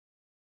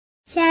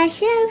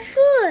Shasha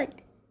food.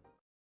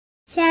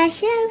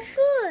 Shasha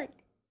food.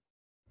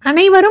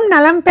 அனைவரும்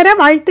நலம் பெற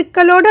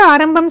வாழ்த்துக்களோடு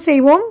ஆரம்பம்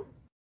செய்வோம்.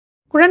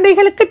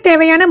 குழந்தைகளுக்கு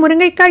தேவையான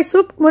முருங்கைக்காய்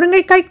சூப்,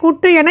 முருங்கைக்காய்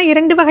கூட்டு என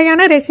 2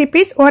 வகையான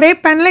ரெசிபிஸ் ஒரே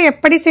பேன்ல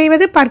எப்படி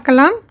செய்வது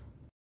பார்க்கலாம்.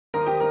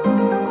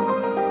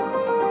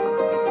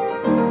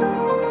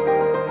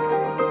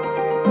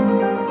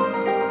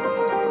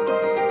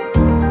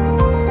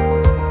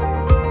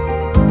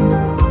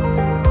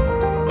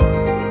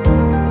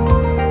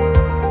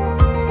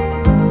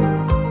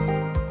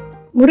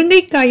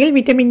 முருங்கைக்காயில்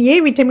vitamin A,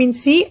 vitamin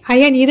C,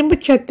 iron, இரும்பு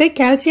சத்து,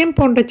 கால்சியம்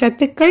போன்ற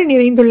சத்துக்கள்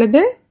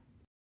நிறைந்துள்ளது.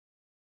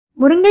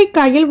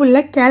 முருங்கைக்காயில் உள்ள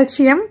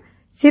கால்சியம்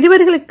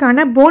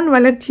சிறுவர்களுக்கான போன்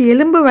வளர்ச்சி,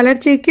 எலும்பு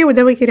வளர்ச்சிக்கு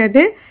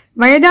உதவுகிறது.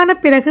 வயதான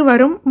பிறகு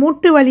வரும்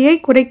மூட்டு வலியை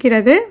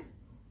குறைக்கிறது.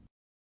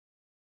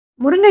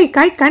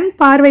 முருங்கைக்காய் கண்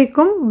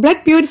பார்வைக்கும்,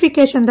 பிளட்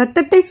பியூரிஃபிகேஷன்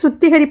இரத்தத்தை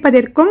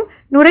சுத்திகரிப்பதற்கும்,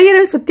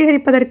 நுரையீரல்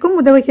சுத்திகரிப்பதற்கும்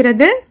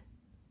உதவுகிறது.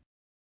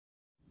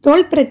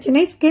 தோல்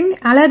பிரச்சனை, ஸ்கின்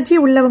அலர்ஜி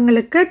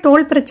உள்ளவங்களுக்கு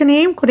தோல்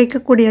பிரச்சனையையும்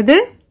குறைக்கக்கூடியது.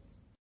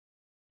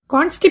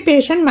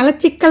 கான்ஸ்டிபேஷன்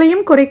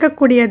மலச்சிக்கலையும்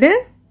குறைக்கக்கூடியது.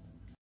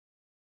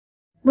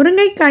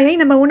 முருங்கைக்காயை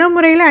நம்ம உணவு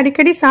முறையில்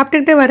அடிக்கடி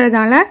சாப்பிட்டுட்டு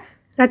வர்றதால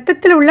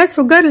ரத்தத்தில் உள்ள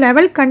சுகர்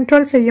லெவல்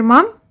கண்ட்ரோல்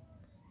செய்யுமாம்.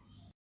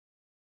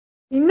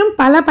 இன்னும்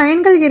பல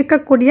பயன்கள்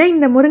இருக்கக்கூடிய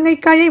இந்த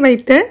முருங்கைக்காயை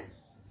வைத்து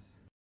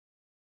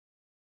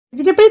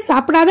வெஜிடபிள்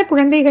சாப்பிடாத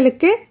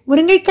குழந்தைகளுக்கு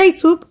முருங்கைக்காய்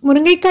சூப்,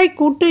 முருங்கைக்காய்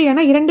கூட்டு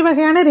என 2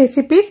 வகையான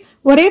ரெசிபிஸ்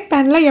ஒரே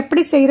பேன்ல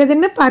எப்படி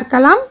செய்யறதுன்னு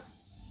பார்க்கலாம்.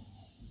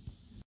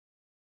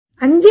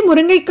 5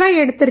 முருங்கைக்காய்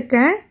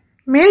எடுத்திருக்கேன்.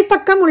 மேல்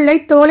பக்கம் உள்ள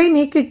தோலை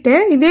நீக்கிட்டு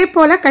இதே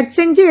போல கட்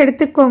செஞ்சு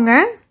எடுத்துக்கோங்க.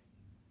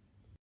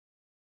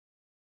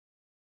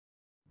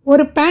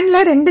 ஒரு பேன்ல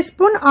 2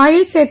 ஸ்பூன்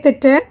ஆயில்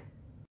சேர்த்துட்டு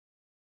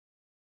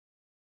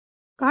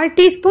 1/4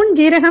 டீஸ்பூன்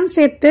ஜீரகம்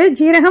சேர்த்து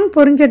ஜீரகம்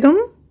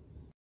பொரிஞ்சதும்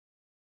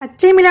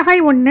பச்சை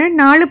மிளகாய் 1,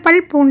 4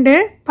 பல் பூண்டு,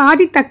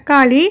 பாதி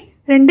தக்காளி,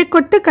 2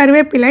 கொத்து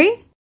கருவேப்பிலை,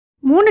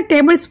 3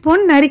 டேபிள்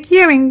ஸ்பூன்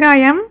நறுக்கிய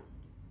வெங்காயம்,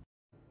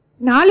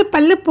 4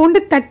 பல்லு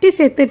பூண்டு தட்டி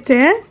சேர்த்துட்டு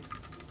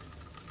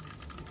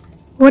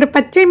ஒரு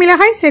பச்சை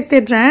மிளகாய்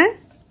சேர்த்துடுறேன்.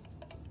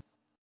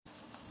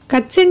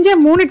 கட் செஞ்ச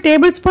 3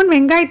 டேபிள் ஸ்பூன்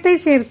வெங்காயத்தை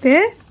சேர்த்து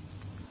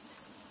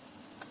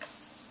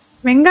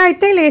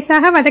வெங்காயத்தை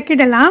லேசாக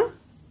வதக்கிடலாம்.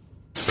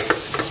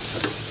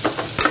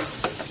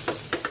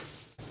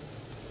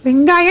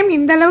 வெங்காயம்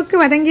இந்த அளவுக்கு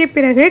வதங்கிய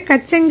பிறகு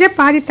கட் செஞ்ச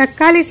பாதி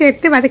தக்காளி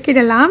சேர்த்து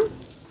வதக்கிடலாம்.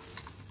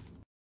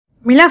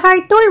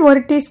 மிளகாய்த்தூள்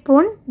 1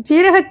 டீஸ்பூன்,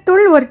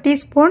 ஜீரகத்தூள் 1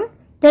 டீஸ்பூன்,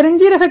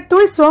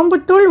 பெருஞ்சீரகத்தூள்,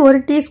 சோம்புத்தூள் 1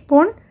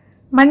 டீஸ்பூன்,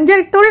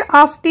 மஞ்சள் தூள்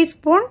 1/2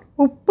 டீஸ்பூன்,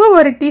 உப்பு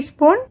 1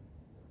 டீஸ்பூன்,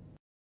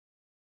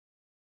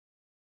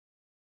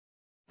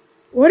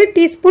 1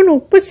 டீஸ்பூன்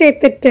உப்பு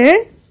சேர்த்துட்டு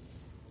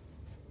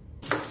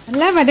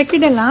நல்லா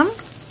வதக்கிடலாம்.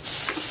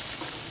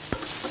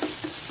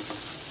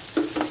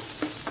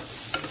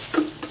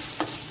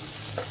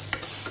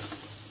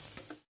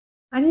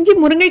 5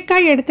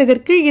 முருங்கைக்காய்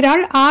எடுத்ததற்கு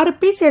இறால் 6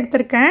 பீஸ்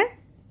எடுத்திருக்கேன்.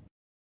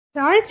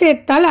 இறால்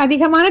சேர்த்தால்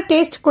அதிகமான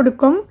டேஸ்ட்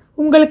கொடுக்கும்.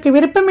 உங்களுக்கு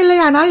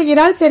விருப்பமில்லையானால்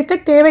இறால்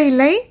சேர்க்க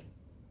தேவையில்லை.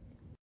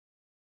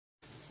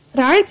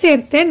 இறால்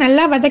சேர்த்து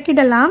நல்லா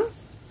வதக்கிடலாம்.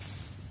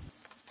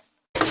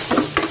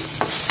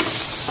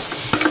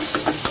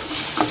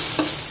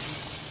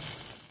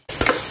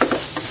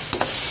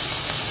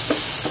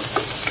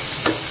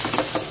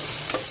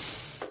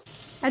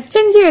 கட்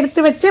செஞ்சு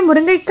எடுத்து வச்ச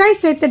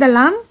முருங்கைக்காய்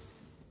சேர்த்திடலாம்.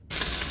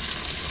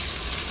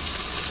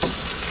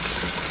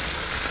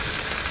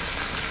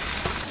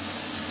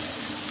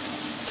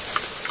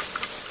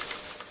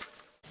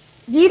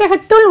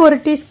 ஜீரகத்தூள் 1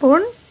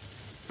 டீஸ்பூன்,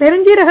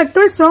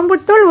 பெருஞ்சீரகத்தூள்,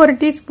 சோம்புத்தூள் 1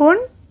 டீஸ்பூன்,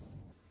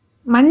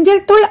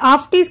 மஞ்சள் தூள்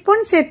 1/2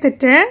 டீஸ்பூன்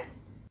சேர்த்துட்டு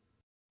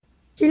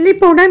சில்லி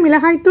பவுடர்,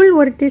 மிளகாய்த்தூள்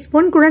 1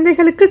 டீஸ்பூன்.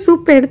 குழந்தைகளுக்கு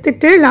சூப்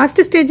எடுத்துட்டு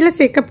லாஸ்ட் ஸ்டேஜில்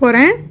சேர்க்க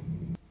போகிறேன்.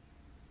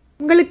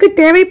 உங்களுக்கு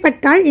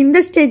தேவைப்பட்டால் இந்த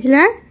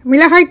ஸ்டேஜில்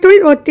மிளகாய்த்தூள்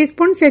 1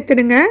 டீஸ்பூன்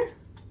சேர்த்துடுங்க.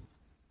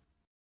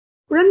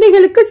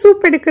 குழந்தைகளுக்கு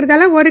சூப்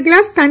எடுக்கிறதால 1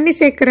 கிளாஸ் தண்ணி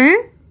சேர்க்குறேன்.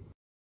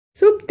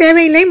 சூப்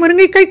தேவையில்லை,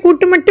 முருங்கைக்காய்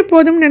கூட்டு மட்டும்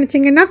போதும்னு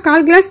நினச்சிங்கன்னா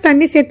 1/4 கிளாஸ்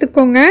தண்ணி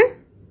சேர்த்துக்கோங்க.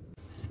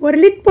 ஒரு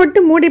லிட் போட்டு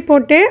மூடி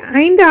போட்டு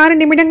 5-6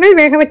 நிமிடங்கள்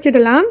வேக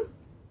வச்சிடலாம்.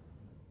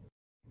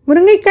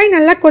 முருங்கைக்காய்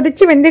நல்லா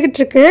கொதிச்சு வெந்துகிட்டு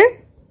இருக்கு.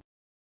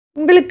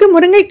 உங்களுக்கு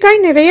முருங்கைக்காய்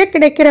நிறைய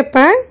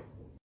கிடைக்கிறப்ப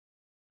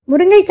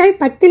முருங்கைக்காய்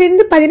 10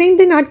 to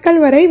 15 நாட்கள்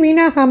வரை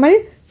வீணாகாமல்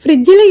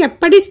ஃப்ரிட்ஜில்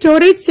எப்படி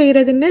ஸ்டோரேஜ்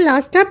செய்யறதுன்னு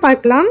லாஸ்டா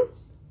பார்க்கலாம்.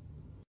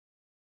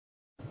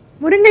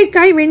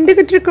 முருங்கைக்காய்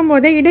வெந்துகிட்டு இருக்கும்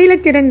போதே இடையில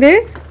திறந்து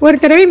ஒரு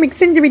தடவை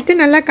மிக்ஸ் செஞ்சு விட்டு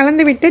நல்லா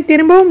கலந்து விட்டு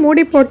திரும்பவும்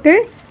மூடி போட்டு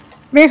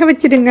வேக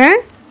வச்சிடுங்க.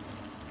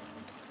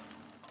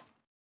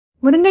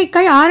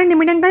 முருங்கைக்காய் 6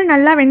 நிமிடங்கள்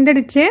நல்லா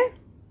வெந்துடுச்சு.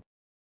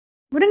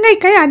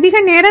 முருங்கைக்காய் அதிக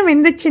நேரம்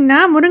வெந்துச்சுன்னா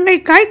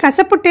முருங்கைக்காய்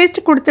கசப்பு டேஸ்ட்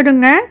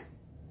கொடுத்துடுங்க.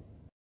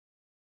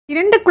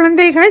 2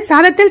 குழந்தைகள்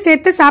சாதத்தில்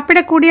சேர்த்து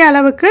சாப்பிடக்கூடிய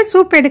அளவுக்கு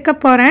சூப் எடுக்க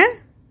போறேன்.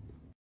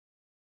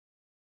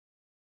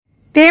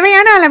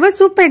 தேவையான அளவு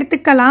சூப்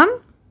எடுத்துக்கலாம்.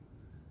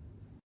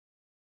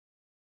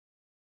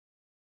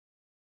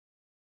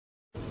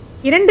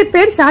 இரண்டு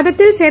பேர்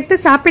சாதத்தில் சேர்த்து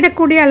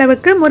சாப்பிடக்கூடிய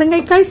அளவுக்கு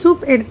முருங்கைக்காய்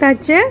சூப்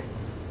எடுத்தாச்சு.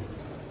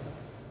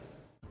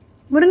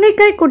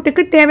 முருங்கைக்காய்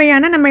கூட்டுக்கு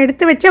தேவையான நம்ம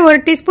எடுத்து வச்ச 1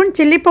 டீஸ்பூன்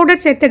சில்லி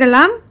பவுடர்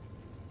சேர்த்துடலாம்.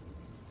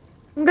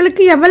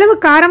 உங்களுக்கு எவ்வளவு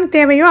காரம்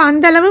தேவையோ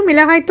அந்த அளவு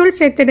மிளகாய்த்தூள்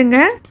சேர்த்துடுங்க.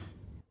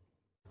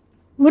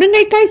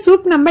 முருங்கைக்காய்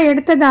சூப் நம்ம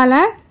எடுத்ததால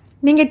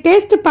நீங்க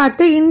டேஸ்ட்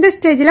பார்த்து இந்த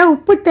ஸ்டேஜில்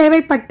உப்பு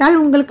தேவைப்பட்டால்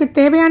உங்களுக்கு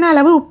தேவையான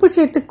அளவு உப்பு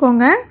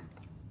சேர்த்துக்கோங்க.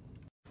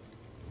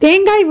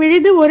 தேங்காய்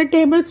விழுது 1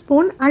 டேபிள்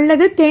ஸ்பூன்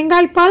அல்லது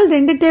தேங்காய் பால்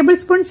 2 டேபிள்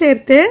ஸ்பூன்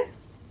சேர்த்து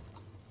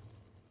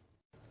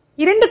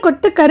 2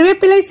 கொத்து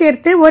கருவேப்பிலை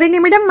சேர்த்து 1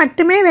 நிமிடம்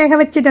மட்டுமே வேக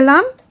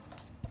வச்சிடலாம்.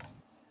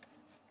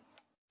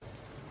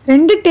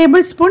 2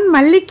 டேபிள் ஸ்பூன்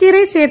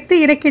மல்லிக்கீரை சேர்த்து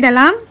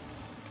இறக்கிடலாம்.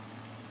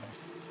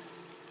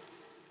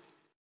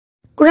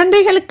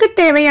 குழந்தைகளுக்கு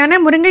தேவையான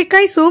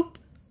முருங்கைக்காய் சூப்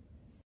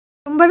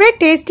ரொம்பவே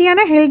டேஸ்டியான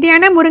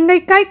ஹெல்தியான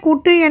முருங்கைக்காய்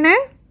கூட்டு என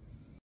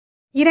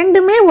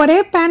இரண்டுமே ஒரே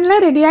பேன்ல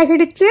ரெடி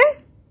ஆகிடுச்சு.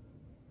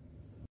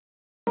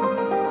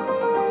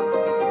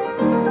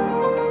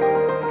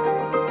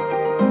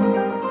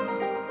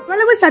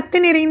 இவ்வளவு சத்து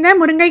நிறைந்த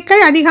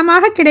முருங்கைக்காய்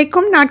அதிகமாக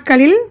கிடைக்கும்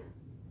நாட்களில்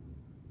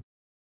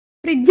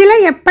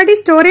ஃப்ரிட்ஜில் எப்படி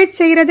ஸ்டோரேஜ்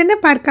செய்யறதுன்னு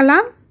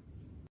பார்க்கலாம்.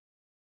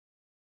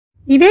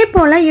 இதே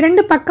போல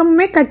 2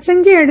 பக்கமுமே கட்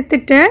செஞ்சு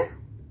எடுத்துட்டு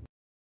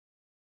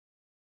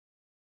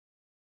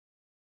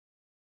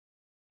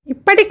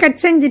இப்படி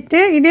கட் செஞ்சுட்டு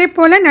இதே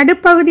போல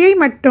நடுப்பகுதியை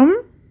மட்டும்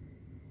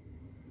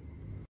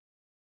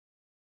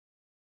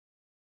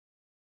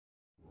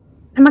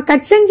நம்ம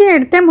கட் செஞ்சு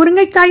எடுத்த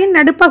முருங்கைக்காயின்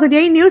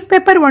நடுப்பகுதியை நியூஸ்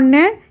பேப்பர்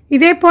 1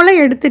 இதே போல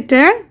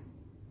எடுத்துட்டு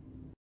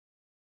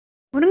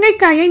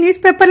முருங்கைக்காயை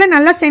நியூஸ் பேப்பர்ல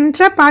நல்லா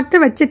சென்டரா பார்த்து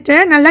வச்சுட்டு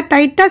நல்லா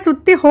டைட்டா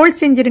சுத்தி ஹோல்ட்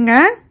செஞ்சிருங்க.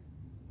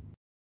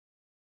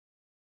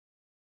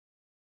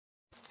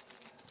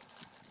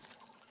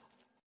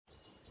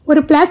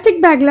 ஒரு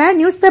பிளாஸ்டிக் பேக்ல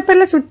நியூஸ்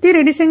பேப்பர்ல சுத்தி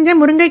ரெடி செஞ்ச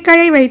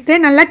முருங்கைக்காயை வைத்து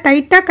நல்லா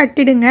டைட்டா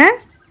கட்டிடுங்க.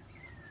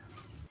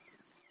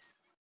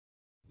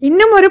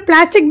 இன்னும் ஒரு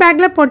பிளாஸ்டிக்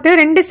பேக்ல போட்டு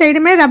 2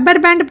 சைடுமே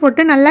ரப்பர் பேண்ட்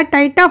போட்டு நல்லா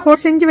டைட்டா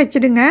ஹோல்ட் செஞ்சு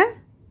வச்சிடுங்க.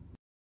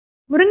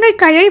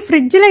 முருங்கைக்காயை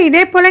ஃப்ரிட்ஜில்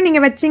இதே போல நீங்க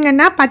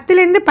வச்சீங்கன்னா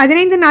 10 to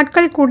 15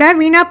 நாட்கள் கூட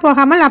வீணா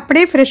போகாமல்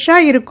அப்படியே ஃப்ரெஷ்ஷா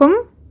இருக்கும்.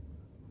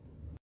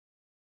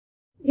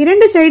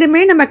 2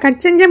 சைடுமே நம்ம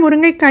கட் செஞ்ச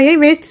முருங்கைக்காயை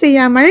வேஸ்ட்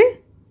செய்யாமல்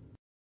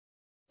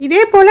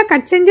இதே போல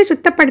கட் செஞ்சு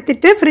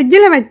சுத்தப்படுத்திட்டு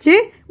ஃப்ரிட்ஜில் வச்சு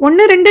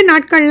 1-2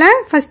 நாட்கள்ல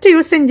ஃபர்ஸ்ட்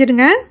யூஸ்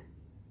செஞ்சிருங்க.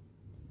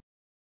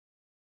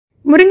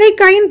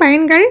 முருங்கைக்காயின்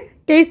பயன்கள்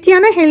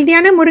டேஸ்டியான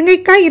ஹெல்தியான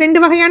முருங்கைக்காய்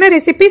 2 வகையான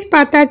ரெசிபிஸ்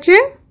பார்த்தாச்சு.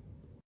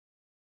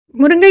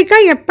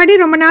 முருங்கைக்காய் எப்படி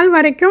ரொம்ப நாள்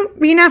வரைக்கும்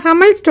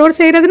வீணாகாமல் ஸ்டோர்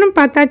செய்யறதுன்னு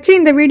பார்த்தாச்சு.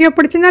 இந்த வீடியோ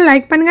பிடிச்சிருந்தா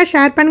லைக் பண்ணுங்க,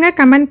 ஷேர் பண்ணுங்க,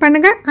 கமெண்ட்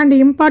பண்ணுங்க அண்ட்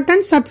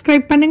இம்பார்ட்டன்ட்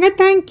சப்ஸ்கிரைப் பண்ணுங்க.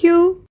 தேங்க்யூ.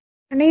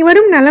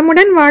 அனைவரும்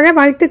நலமுடன் வாழ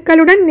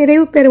வாழ்த்துக்களுடன்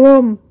நிறைவு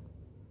பெறுவோம்.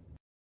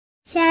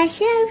 Share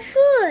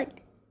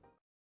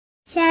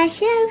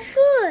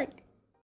food.